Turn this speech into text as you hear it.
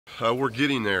We're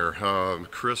getting there.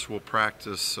 Chris will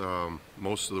practice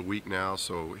most of the week now,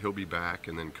 so he'll be back.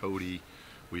 And then Cody,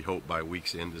 we hope by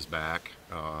week's end, is back.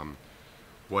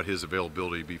 What his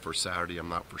availability be for Saturday, I'm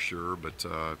not for sure, but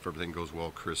if everything goes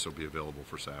well, Chris will be available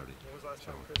for Saturday. When was the last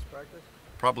time Chris practiced?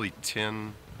 Probably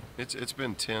 10. It's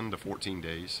been 10 to 14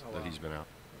 days that he's been out.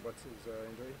 What's his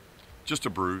injury? Just a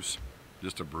bruise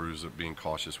of being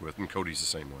cautious with, and Cody's the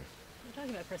same way. You're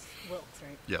talking about Chris Wilkes,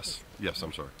 right? Yes,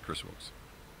 I'm sorry, Chris Wilkes.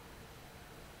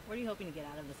 What are you hoping to get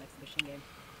out of this exhibition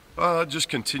game? Just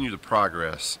continue the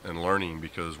progress and learning,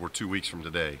 because we're 2 weeks from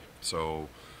today. So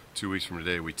 2 weeks from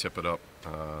today we tip it up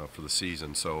for the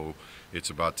season. So it's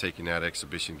about taking that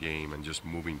exhibition game and just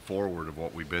moving forward of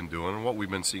what we've been doing and what we've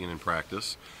been seeing in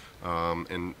practice,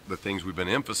 and the things we've been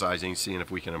emphasizing, seeing if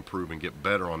we can improve and get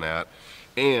better on that.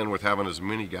 And with having as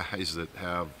many guys that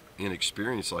have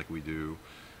inexperience like we do,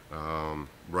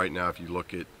 right now if you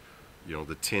look at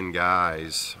the 10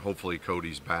 guys, hopefully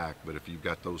Cody's back, but if you've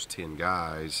got those 10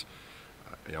 guys,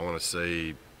 I want to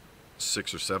say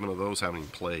 6 or 7 of those haven't even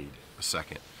played a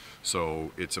second.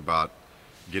 So it's about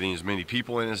getting as many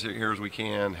people in here as we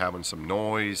can, having some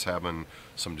noise, having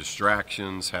some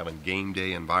distractions, having game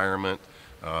day environment,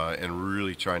 and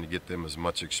really trying to get them as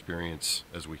much experience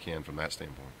as we can from that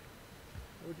standpoint.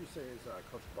 What would you say is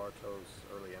Coach Bartow's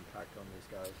early impact on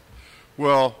these guys?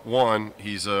 Well, one,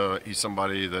 he's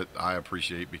somebody that I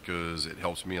appreciate because it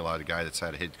helps me a lot. A guy that's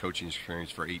had head coaching experience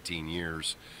for 18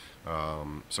 years,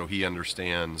 so he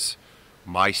understands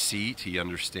my seat. He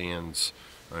understands.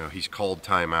 He's called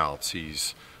timeouts.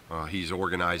 He's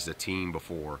organized a team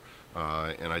before,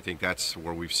 and I think that's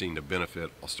where we've seen the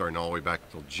benefit, starting all the way back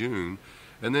until June,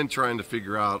 and then trying to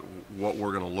figure out what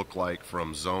we're going to look like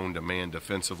from zone to man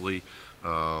defensively.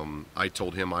 I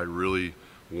told him I really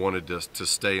wanted to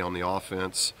stay on the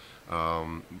offense,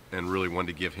 and really wanted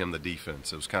to give him the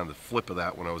defense. It was kind of the flip of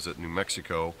that when I was at New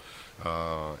Mexico,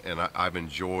 and I've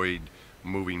enjoyed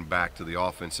moving back to the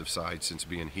offensive side since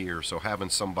being here. So having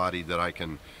somebody that I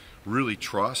can really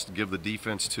trust, give the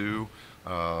defense to,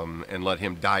 and let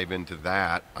him dive into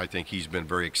that, I think he's been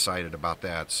very excited about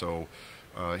that. So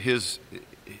his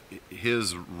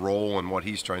role and what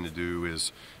he's trying to do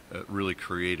is really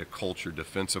create a culture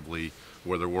defensively,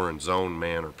 whether we're in zone,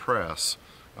 man, or press,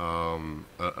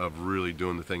 of really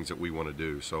doing the things that we want to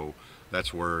do. So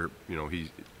that's where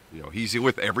he's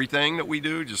with everything that we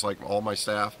do, just like all my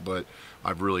staff, but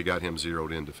I've really got him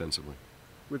zeroed in defensively.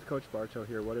 With Coach Bartow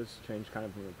here, what has changed kind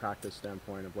of from a practice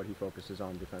standpoint of what he focuses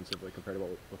on defensively compared to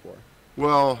what before?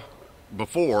 Well,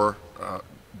 before,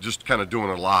 just kind of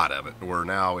doing a lot of it, where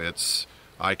now it's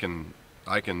I can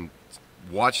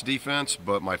watch defense,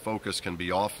 but my focus can be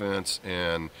offense,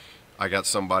 and I got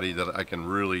somebody that I can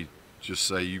really just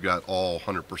say, you got all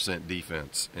 100%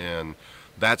 defense, and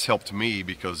that's helped me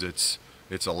because it's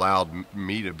allowed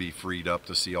me to be freed up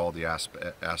to see all the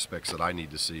aspects that I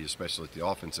need to see, especially at the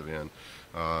offensive end,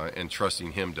 and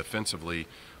trusting him defensively.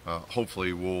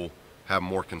 Hopefully we'll have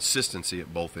more consistency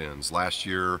at both ends. Last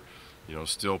year,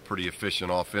 still pretty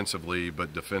efficient offensively,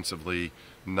 but defensively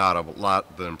not a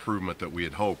lot the improvement that we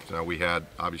had hoped. Now we had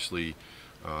obviously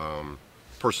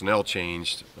personnel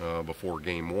changed before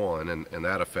game one, and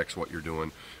that affects what you're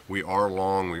doing. We are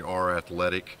long, we are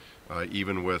athletic,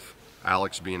 even with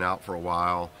Alex being out for a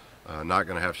while, not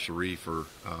going to have Sharif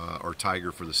or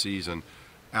Tiger for the season.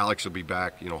 Alex will be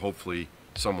back, hopefully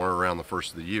somewhere around the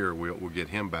first of the year we'll get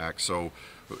him back. So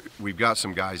we've got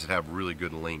some guys that have really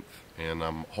good length, and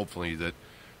hopefully that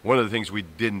one of the things we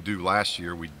didn't do last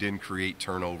year, we didn't create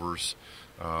turnovers,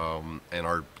 and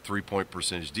our three-point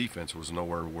percentage defense was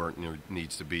nowhere where it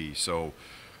needs to be. So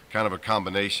kind of a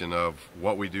combination of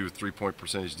what we do with three-point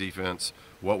percentage defense,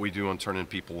 what we do on turning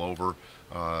people over,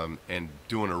 and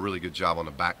doing a really good job on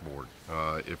the backboard.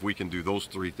 If we can do those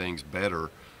three things better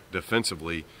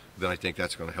defensively, then I think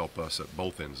that's going to help us at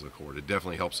both ends of the court. It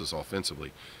definitely helps us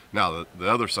offensively. Now, the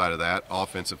other side of that,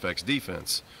 offense affects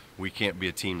defense. We can't be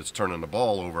a team that's turning the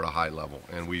ball over at a high level,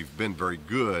 and we've been very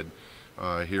good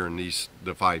here in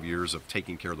the 5 years of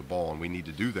taking care of the ball, and we need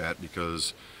to do that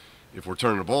because if we're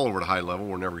turning the ball over at a high level,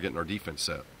 we're never getting our defense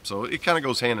set. So it kind of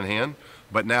goes hand in hand,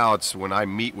 but now it's when I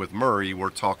meet with Murray, we're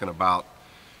talking about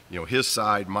his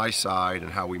side, my side,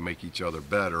 and how we make each other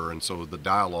better. And so the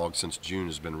dialogue since June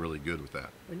has been really good with that.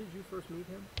 When did you first meet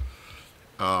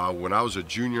him? When I was a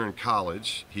junior in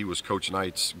college, he was Coach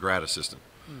Knight's grad assistant.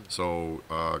 So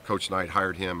Coach Knight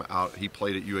hired him out. He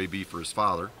played at UAB for his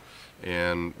father,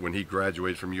 and when he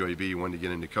graduated from UAB, he wanted to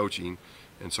get into coaching.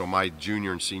 And so my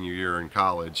junior and senior year in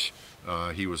college,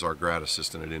 he was our grad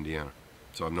assistant at Indiana.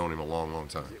 So I've known him a long, long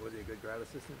time. Was he a good grad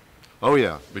assistant? Oh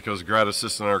yeah, because grad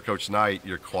assistant under Coach Knight,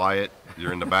 you're quiet,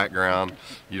 you're in the background,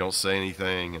 you don't say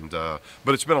anything, and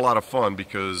but it's been a lot of fun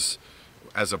because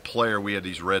as a player we had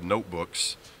these red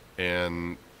notebooks,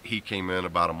 and he came in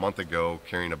about a month ago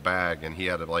carrying a bag, and he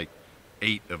had like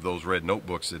 8 of those red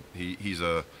notebooks that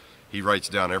he writes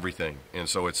down everything, and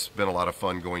so it's been a lot of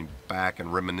fun going back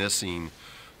and reminiscing,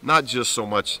 not just so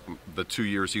much the 2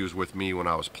 years he was with me when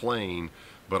I was playing,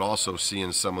 but also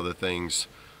seeing some of the things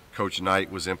Coach Knight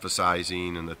was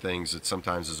emphasizing and the things that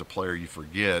sometimes as a player you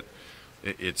forget.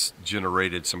 It's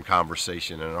generated some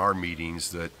conversation in our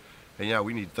meetings that, hey, yeah,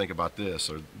 we need to think about this,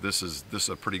 or this is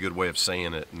a pretty good way of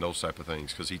saying it, and those type of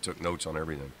things, because he took notes on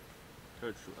everything.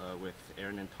 Coach, with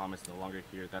Aaron and Thomas no longer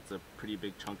here, that's a pretty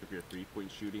big chunk of your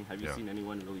three-point shooting. Have you seen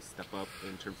anyone really step up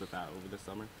in terms of that over the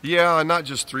summer? Yeah, and not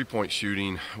just three-point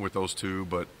shooting with those two,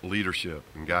 but leadership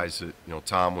and guys that,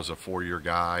 Tom was a 4-year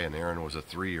guy and Aaron was a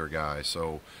 3-year guy.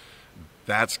 So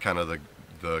that's kind of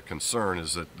the concern,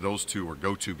 is that those two were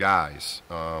go-to guys.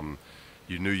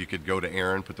 You knew you could go to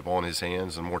Aaron, put the ball in his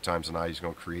hands, and more times than not he's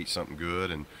going to create something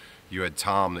good. And you had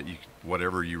Tom that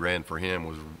whatever you ran for him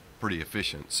was pretty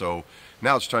efficient. So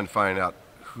now it's trying to find out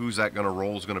who's that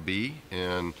role is going to be,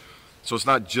 and so it's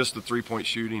not just the three-point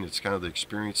shooting; it's kind of the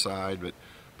experience side.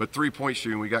 But three-point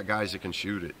shooting, we got guys that can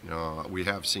shoot it. We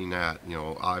have seen that.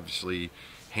 Obviously,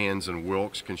 Hands and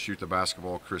Wilkes can shoot the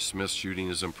basketball. Chris Smith's shooting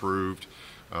has improved.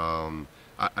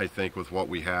 I think with what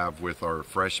we have with our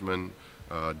freshmen,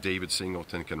 David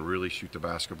Singleton can really shoot the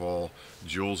basketball.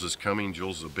 Jules is coming.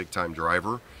 Jules is a big-time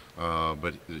driver.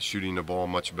 But shooting the ball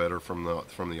much better from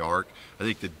the arc. I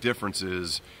think the difference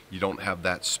is you don't have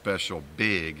that special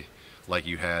big like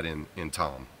you had in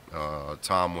Tom.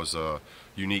 Tom was a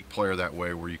unique player that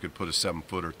way, where you could put a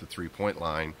 7-footer at the three-point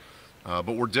line.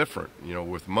 But we're different.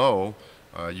 With Mo,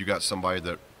 you got somebody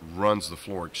that runs the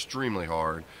floor extremely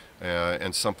hard,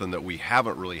 and something that we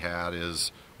haven't really had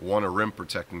is, 1, a rim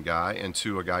protecting guy, and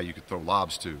 2, a guy you could throw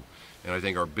lobs to. And I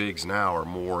think our bigs now are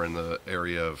more in the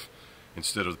area of,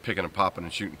 instead of picking and popping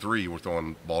and shooting 3, we're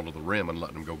throwing the ball to the rim and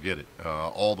letting them go get it.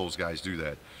 All those guys do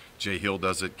that. Jay Hill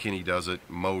does it, Kenny does it,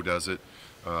 Mo does it.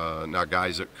 Now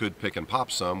guys that could pick and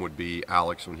pop some would be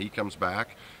Alex when he comes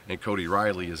back, and Cody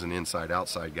Riley is an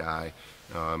inside-outside guy,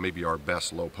 maybe our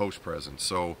best low-post presence.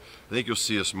 So I think you'll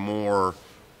see us more,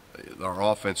 our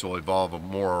offense will evolve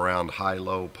more around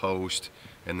high-low post,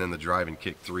 and then the drive and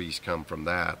kick threes come from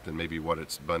that than maybe what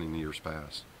it's been in years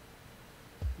past.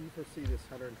 Do you foresee this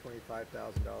 $125,000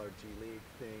 G League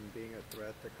thing being a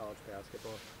threat to college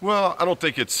basketball? Well, I don't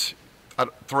think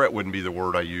threat wouldn't be the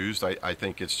word I used. I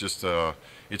think it's just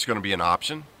it's going to be an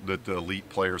option that the elite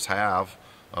players have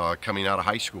coming out of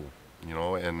high school,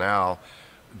 and now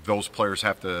those players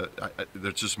have to,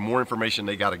 there's just more information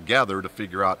they got to gather to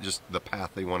figure out just the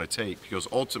path they want to take, because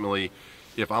ultimately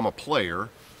if I'm a player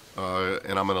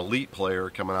and I'm an elite player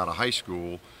coming out of high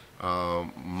school,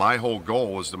 my whole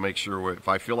goal is to make sure if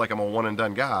I feel like I'm a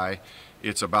one-and-done guy,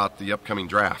 it's about the upcoming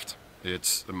draft.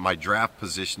 It's my draft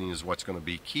positioning is what's going to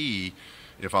be key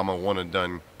if I'm a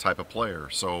one-and-done type of player.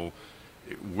 So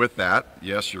with that,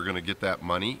 yes, you're going to get that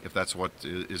money if that's what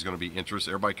is going to be interest.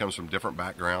 Everybody comes from different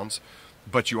backgrounds,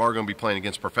 but you are going to be playing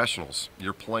against professionals.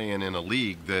 You're playing in a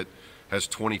league that has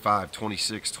 25,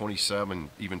 26, 27,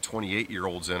 even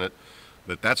 28-year-olds in it.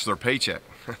 That's their paycheck.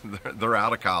 They're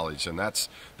out of college, and that's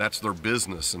their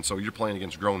business. And so you're playing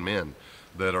against grown men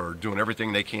that are doing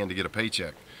everything they can to get a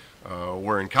paycheck.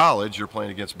 Where in college, you're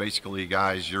playing against basically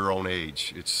guys your own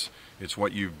age. It's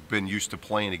what you've been used to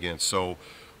playing against. So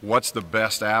what's the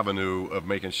best avenue of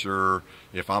making sure,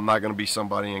 if I'm not going to be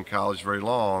somebody in college very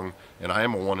long and I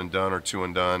am a one-and-done or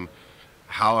two-and-done,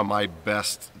 how am I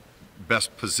best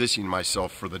positioning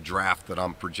myself for the draft that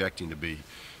I'm projecting to be?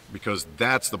 Because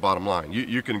that's the bottom line.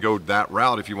 You can go that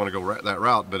route if you want to go that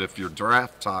route, but if your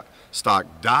draft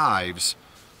stock dives,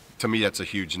 to me that's a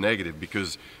huge negative,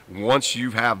 because once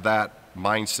you have that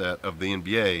mindset of the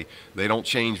NBA, they don't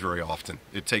change very often.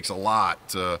 It takes a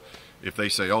lot if they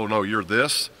say, oh no, you're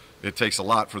this, it takes a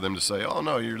lot for them to say, oh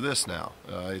no, you're this now.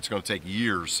 It's going to take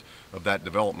years of that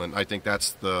development. I think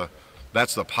that's the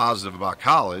positive about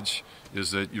college,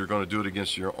 is that you're going to do it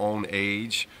against your own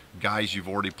age, guys you've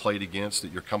already played against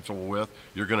that you're comfortable with.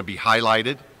 You're going to be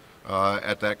highlighted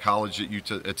at that college that you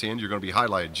attend. You're going to be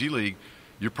highlighted. G League,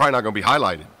 you're probably not going to be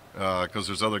highlighted because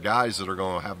there's other guys that are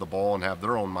going to have the ball and have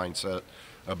their own mindset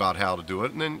about how to do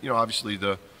it. And then, obviously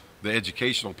the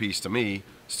educational piece to me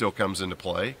still comes into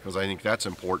play, because I think that's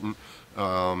important.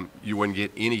 You wouldn't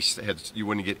get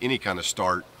any kind of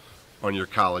start on your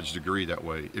college degree that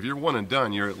way. If you're one and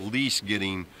done, you're at least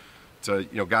getting to,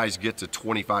 guys get to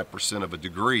 25% of a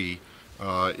degree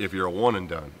if you're a one and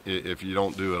done. If you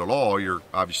don't do it at all, you're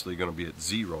obviously going to be at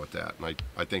zero at that. And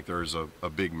I think there's a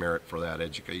big merit for that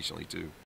educationally too.